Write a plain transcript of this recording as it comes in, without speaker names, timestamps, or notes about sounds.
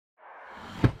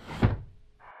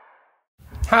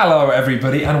Hello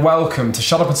everybody and welcome to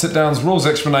Shut Up and Sit Down's rules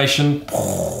explanation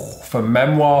for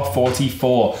Memoir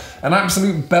 44. An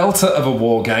absolute belter of a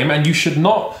war game, and you should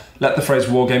not let the phrase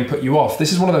war game put you off.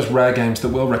 This is one of those rare games that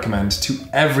we'll recommend to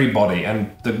everybody, and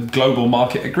the global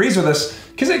market agrees with us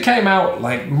because it came out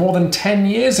like more than 10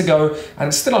 years ago and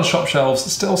it's still on shop shelves,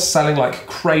 still selling like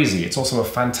crazy. It's also a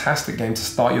fantastic game to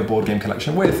start your board game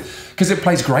collection with because it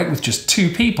plays great with just 2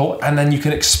 people, and then you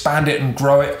can expand it and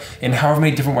grow it in however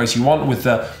many different ways you want with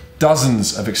the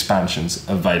dozens of expansions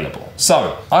available.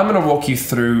 So I'm going to walk you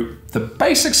through the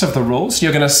basics of the rules.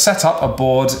 You're going to set up a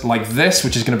board like this,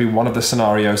 which is going to be one of the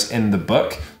scenarios in the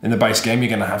book. In the base game, you're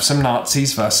going to have some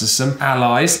Nazis versus some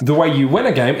allies. The way you win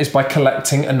a game is by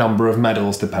collecting a number of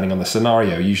medals depending on the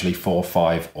scenario, usually 4,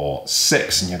 5, or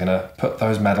 6, and you're going to put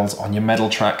those medals on your medal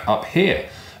track up here.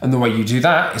 And the way you do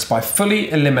that is by fully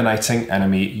eliminating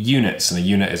enemy units, and a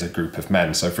unit is a group of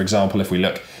men. So for example, if we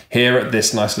look here at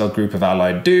this nice little group of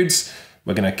allied dudes,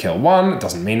 we're going to kill 1,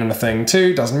 doesn't mean anything,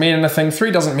 2, doesn't mean anything, 3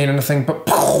 doesn't mean anything, but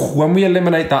when we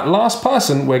eliminate that last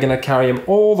person, we're going to carry him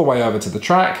all the way over to the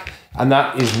track, and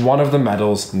that is one of the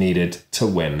medals needed to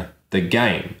win the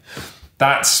game.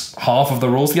 That's half of the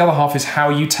rules. The other half is how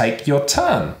you take your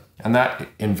turn, and that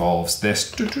involves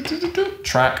this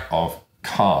track of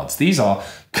cards. These are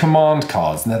command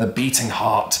cards, and they're the beating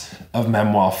heart of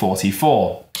Memoir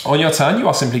 44. On your turn, you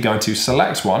are simply going to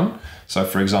select one. So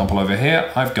for example, over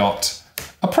here, I've got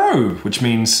a probe, which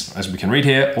means, as we can read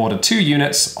here, order 2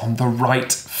 units on the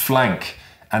right flank.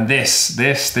 And this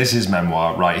is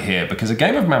Memoir right here, because a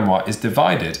game of Memoir is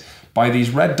divided by these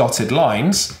red dotted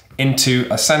lines into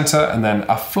a center and then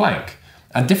a flank.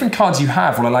 And different cards you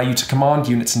have will allow you to command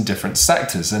units in different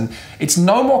sectors. And it's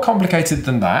no more complicated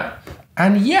than that.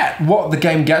 And yet, what the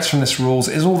game gets from this rules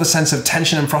is all the sense of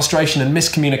tension and frustration and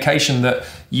miscommunication that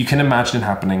you can imagine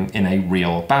happening in a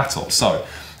real battle. So,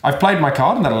 I've played my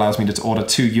card, and that allows me to order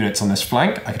 2 units on this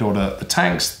flank. I could order the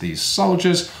tanks, these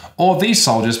soldiers, or these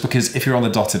soldiers, because if you're on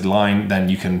the dotted line, then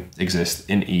you can exist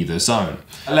in either zone.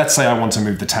 Let's say I want to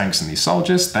move the tanks and these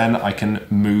soldiers, then I can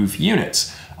move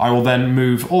units. I will then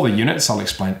move all the units. I'll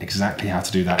explain exactly how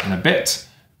to do that in a bit.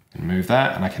 I can move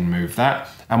that, and I can move that.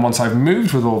 And once I've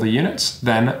moved with all the units,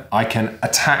 then I can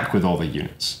attack with all the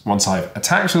units. Once I've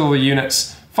attacked with all the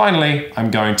units, finally,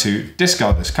 I'm going to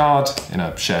discard this card in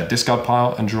a shared discard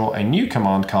pile and draw a new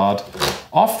command card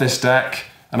off this deck.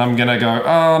 And I'm gonna go,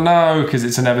 oh no, because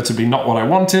it's inevitably not what I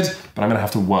wanted, but I'm gonna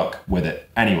have to work with it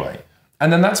anyway.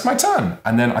 And then that's my turn.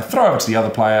 And then I throw over to the other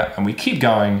player, and we keep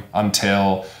going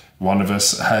until one of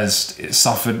us has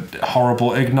suffered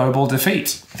horrible, ignoble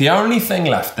defeat. The only thing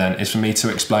left then is for me to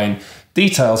explain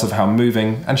details of how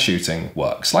moving and shooting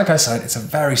works. Like I said, it's a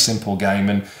very simple game,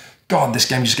 and God, this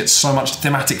game just gets so much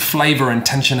thematic flavor and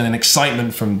tension and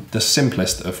excitement from the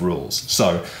simplest of rules.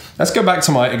 So let's go back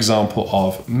to my example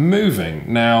of moving.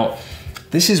 Now,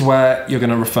 this is where you're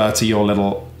gonna refer to your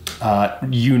little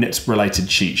unit-related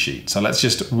cheat sheet. So let's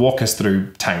just walk us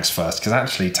through tanks first, because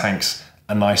actually tanks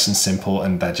are nice and simple,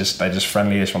 and they're just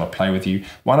friendly. They just want to play with you.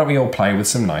 Why don't we all play with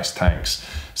some nice tanks?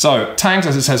 So tanks,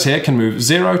 as it says here, can move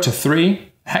 0 to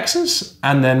 3 hexes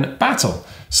and then battle.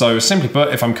 So simply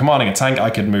put, if I'm commanding a tank, I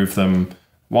could move them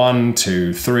 1,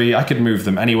 2, 3. I could move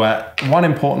them anywhere. One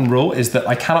important rule is that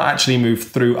I cannot actually move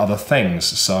through other things.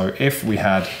 So if we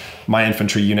had my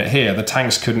infantry unit here, the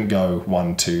tanks couldn't go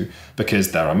 1, 2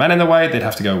 because there are men in the way. They'd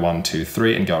have to go 1, 2,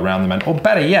 3 and go around the men. Or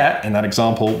better yet, in that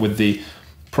example with the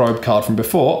probe card from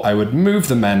before, I would move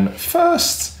the men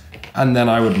first, and then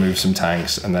I would move some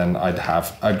tanks, and then I'd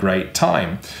have a great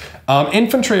time.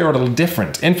 Infantry are a little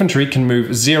different. Infantry can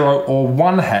move 0 or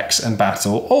 1 hex and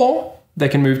battle, or they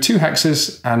can move 2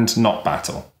 hexes and not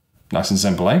battle. Nice and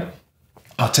simple, eh?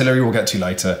 Artillery we'll get to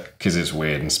later because it's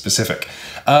weird and specific.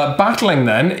 Battling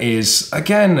then is,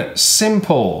 again,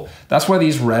 simple. That's where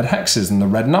these red hexes and the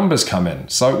red numbers come in.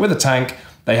 So with a tank,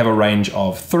 they have a range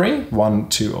of 3, 1,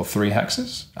 2, or 3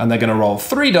 hexes, and they're going to roll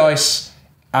 3 dice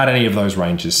at any of those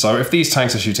ranges. So if these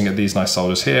tanks are shooting at these nice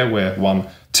soldiers here, we're 1,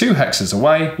 2 hexes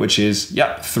away, which is,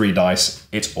 yep, 3 dice.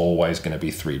 It's always going to be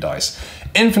 3 dice.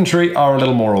 Infantry are a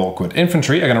little more awkward.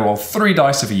 Infantry are going to roll 3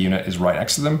 dice if a unit is right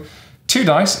next to them, 2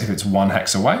 dice if it's 1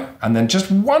 hex away, and then just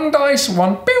 1 dice,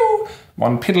 one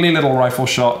piddly little rifle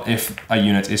shot if a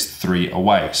unit is 3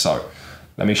 away. So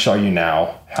let me show you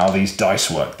now how these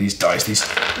dice work. These dice,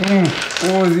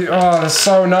 they're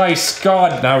so nice.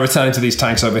 God. Now returning to these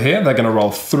tanks over here, they're going to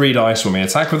roll 3 dice when we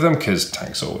attack with them, because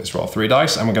tanks always roll 3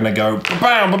 dice, and we're going to go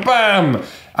bam, bam,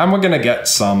 and we're going to get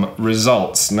some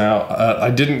results. Now,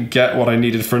 I didn't get what I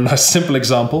needed for a nice simple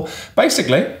example.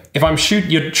 Basically, if I'm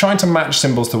you're trying to match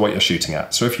symbols to what you're shooting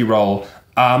at. So if you roll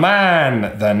a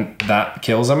man, then that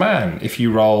kills a man. If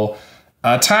you roll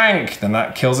a tank, then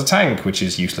that kills a tank, which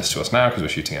is useless to us now because we're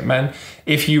shooting at men.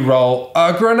 If you roll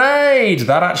a grenade,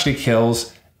 that actually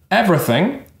kills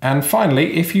everything. And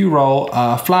finally, if you roll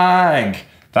a flag,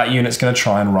 that unit's going to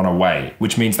try and run away,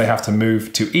 which means they have to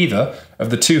move to either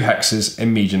of the 2 hexes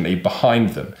immediately behind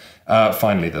them.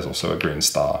 Finally, there's also a green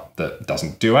star that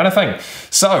doesn't do anything.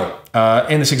 So,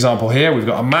 in this example here, we've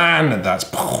got a man,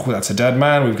 that's a dead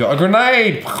man. We've got a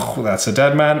grenade, that's a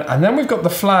dead man. And then we've got the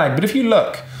flag. But if you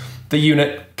look, the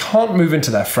unit can't move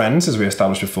into their friends, as we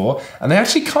established before, and they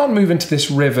actually can't move into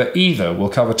this river either. We'll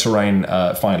cover terrain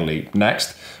finally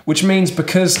next, which means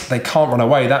because they can't run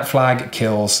away, that flag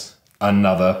kills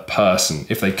another person.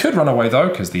 If they could run away though,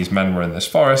 because these men were in this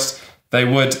forest, they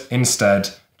would instead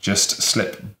just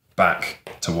slip back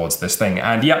towards this thing.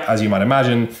 And yep, as you might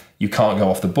imagine, you can't go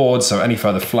off the board, so any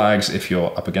further flags, if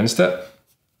you're up against it,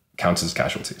 counts as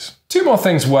casualties. 2 more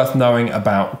things worth knowing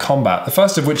about combat. The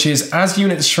first of which is, as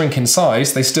units shrink in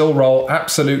size, they still roll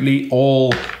absolutely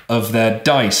all of their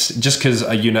dice. Just because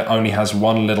a unit only has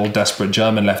 1 little desperate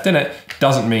German left in it,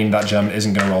 doesn't mean that German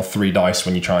isn't going to roll 3 dice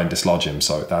when you try and dislodge him,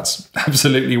 so that's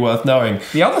absolutely worth knowing.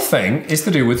 The other thing is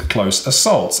to do with close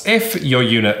assaults. If your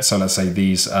unit, so let's say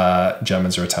these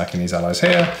Germans are attacking these allies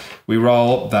here, we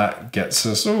roll, that gets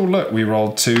us, oh look, we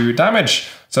rolled 2 damage.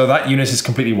 So that unit is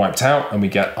completely wiped out and we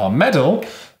get our medal.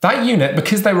 That unit,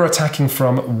 because they were attacking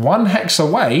from 1 hex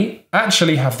away,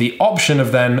 actually have the option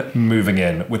of then moving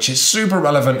in, which is super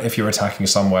relevant if you're attacking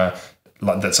somewhere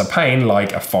that's a pain,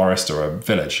 like a forest or a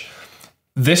village.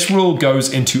 This rule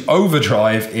goes into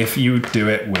overdrive if you do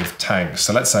it with tanks.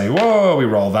 So let's say, whoa, we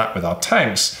roll that with our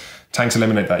tanks. Tanks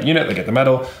eliminate that unit, they get the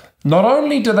medal. Not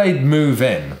only do they move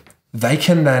in, they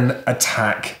can then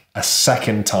attack a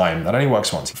second time. That only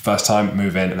works once. First time,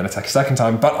 move in, and then attack a second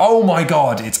time. But oh my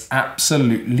god, it's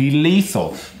absolutely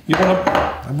lethal. You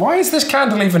wanna... Why is this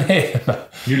candle even here?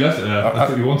 You left it there. I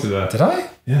thought you wanted that. Did I?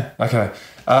 Yeah. Okay.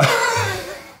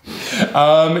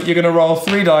 You're going to roll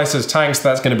 3 dice as tanks.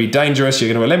 That's going to be dangerous.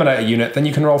 You're going to eliminate a unit. Then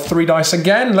you can roll 3 dice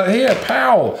again. Look here,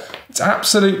 pow. It's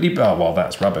absolutely, oh, well,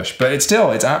 that's rubbish. But it's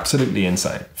absolutely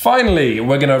insane. Finally,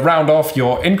 we're going to round off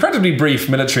your incredibly brief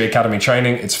military academy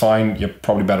training. It's fine. You're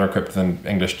probably better equipped than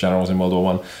English generals in World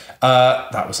War I.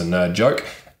 That was a nerd joke.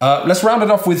 Let's round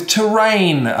it off with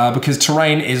terrain, because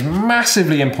terrain is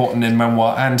massively important in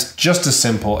Memoir and just as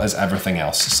simple as everything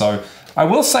else. So I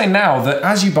will say now that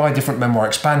as you buy different Memoir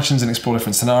expansions and explore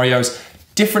different scenarios,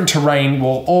 different terrain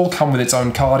will all come with its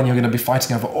own card and you're going to be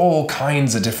fighting over all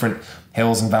kinds of different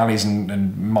hills and valleys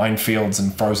and minefields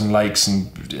and frozen lakes and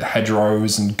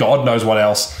hedgerows and God knows what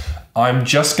else. I'm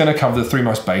just going to cover the 3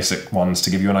 most basic ones to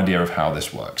give you an idea of how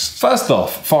this works. First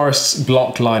off, forests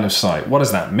block line of sight. What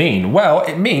does that mean? Well,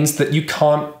 it means that you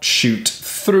can't shoot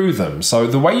through them. So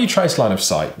the way you trace line of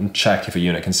sight and check if a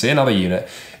unit can see another unit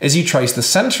is you trace the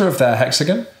center of their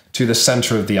hexagon to the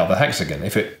center of the other hexagon.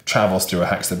 If it travels through a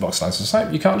hex that blocks lines of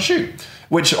sight, you can't shoot,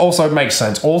 which also makes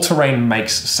sense. All terrain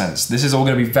makes sense. This is all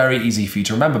going to be very easy for you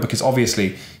to remember because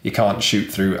obviously you can't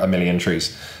shoot through a million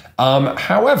trees.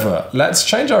 However, let's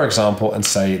change our example and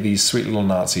say these sweet little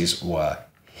Nazis were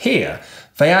here.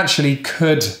 They actually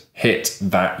could hit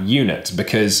that unit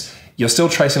because you're still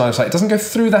tracing line of sight. It doesn't go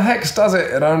through the hex, does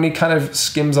it? It only kind of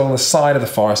skims on the side of the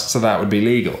forest, so that would be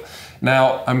legal.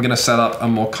 Now, I'm going to set up a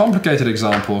more complicated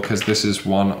example because this is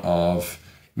one of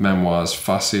Memoir's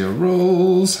fussier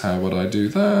rules. How would I do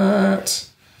that?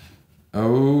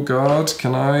 Oh God,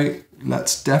 can I?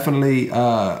 Let's definitely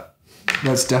have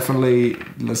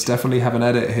an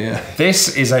edit here.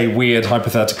 This is a weird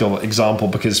hypothetical example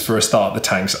because for a start, the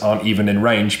tanks aren't even in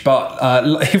range. But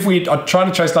if we are trying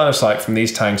to trace line of sight from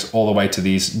these tanks all the way to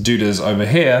these dudas over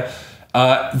here,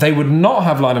 they would not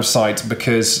have line of sight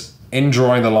because in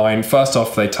drawing the line, first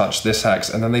off, they touch this hex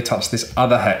and then they touch this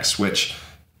other hex, which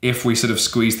if we sort of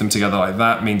squeeze them together like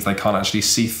that means they can't actually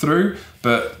see through.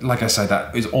 But like I say,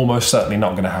 that is almost certainly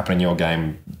not going to happen in your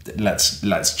game. Let's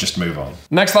just move on.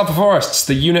 Next up for forests,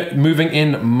 the unit moving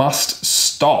in must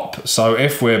stop. So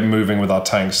if we're moving with our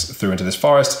tanks through into this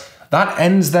forest, that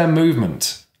ends their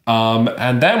movement.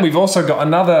 And then we've also got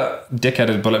another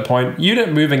dickheaded bullet point.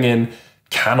 Unit moving in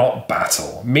cannot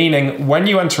battle, meaning when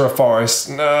you enter a forest,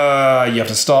 you have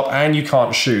to stop and you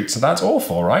can't shoot. So that's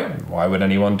awful, right? Why would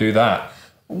anyone do that?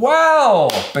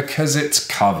 Well, because it's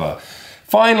cover.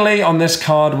 Finally, on this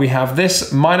card, we have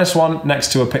this -1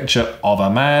 next to a picture of a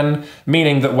man,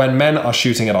 meaning that when men are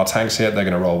shooting at our tanks here, they're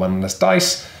going to roll 1 less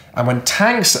dice. And when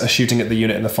tanks are shooting at the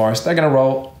unit in the forest, they're going to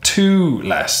roll 2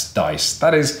 less dice.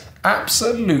 That is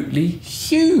absolutely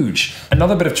huge.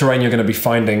 Another bit of terrain you're going to be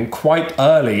finding quite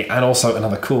early, and also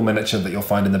another cool miniature that you'll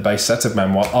find in the base set of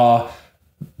Memoir, are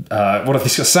what are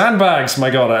these? Sandbags!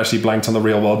 My god, I actually blanked on the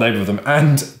real world name of them.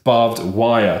 And barbed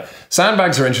wire.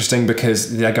 Sandbags are interesting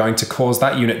because they're going to cause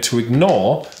that unit to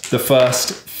ignore the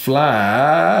first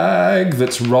flag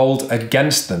that's rolled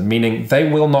against them, meaning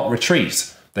they will not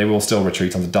retreat. They will still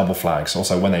retreat on the double flags.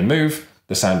 Also, when they move,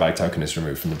 the sandbag token is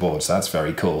removed from the board, so that's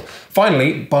very cool.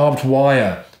 Finally, barbed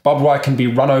wire. Barbed wire can be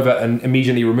run over and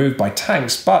immediately removed by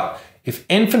tanks, but if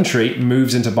infantry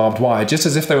moves into barbed wire, just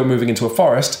as if they were moving into a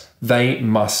forest, they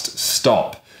must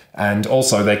stop. And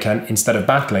also they can, instead of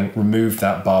battling, remove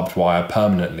that barbed wire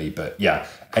permanently. But yeah,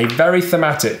 a very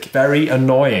thematic, very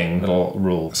annoying little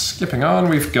rule. Skipping on,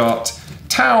 we've got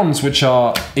towns, which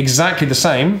are exactly the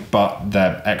same, but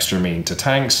they're extra mean to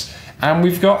tanks. And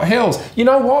we've got hills. You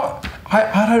know what?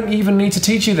 I don't even need to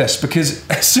teach you this, because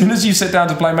as soon as you sit down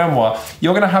to play Memoir,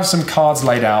 you're going to have some cards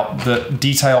laid out that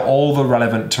detail all the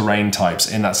relevant terrain types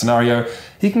in that scenario.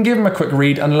 You can give them a quick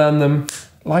read and learn them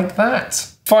like that.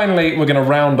 Finally, we're going to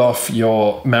round off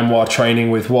your Memoir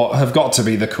training with what have got to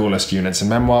be the coolest units in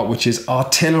Memoir, which is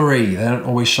artillery. They don't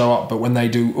always show up, but when they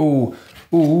do,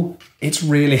 ooh, it's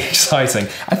really exciting.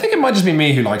 I think it might just be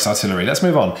me who likes artillery. Let's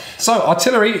move on. So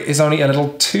artillery is only a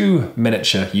little 2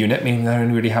 miniature unit, meaning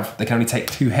they can only take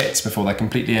 2 hits before they're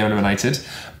completely eliminated.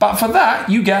 But for that,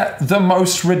 you get the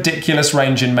most ridiculous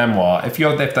range in Memoir. If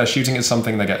they're shooting at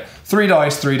something, they get 3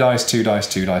 dice, 3 dice, 2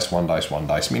 dice, 2 dice, 1 dice, 1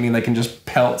 dice, meaning they can just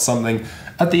pelt something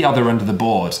at the other end of the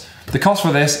board. The cost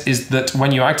for this is that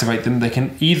when you activate them, they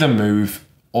can either move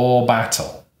or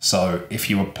battle. So if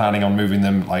you were planning on moving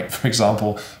them, like for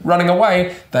example, running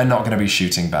away, they're not going to be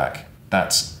shooting back.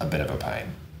 That's a bit of a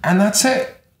pain. And that's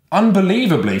it.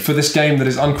 Unbelievably, for this game that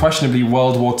is unquestionably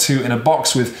World War II in a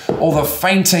box with all the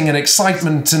feinting and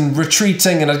excitement and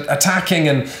retreating and attacking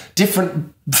and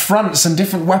different fronts and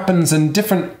different weapons and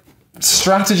different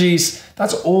strategies,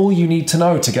 that's all you need to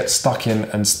know to get stuck in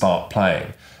and start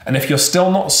playing. And if you're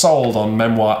still not sold on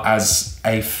Memoir as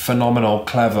a phenomenal,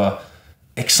 clever,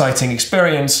 exciting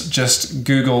experience, just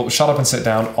Google Shut Up and Sit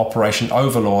Down Operation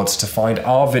Overlords to find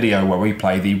our video where we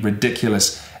play the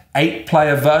ridiculous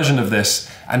 8-player version of this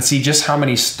and see just how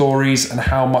many stories and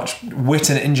how much wit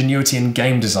and ingenuity and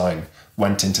game design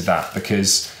went into that,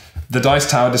 because the Dice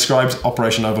Tower describes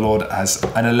Operation Overlord as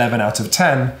an 11 out of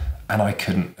 10, and I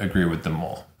couldn't agree with them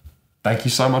more. Thank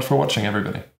you so much for watching,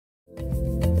 everybody.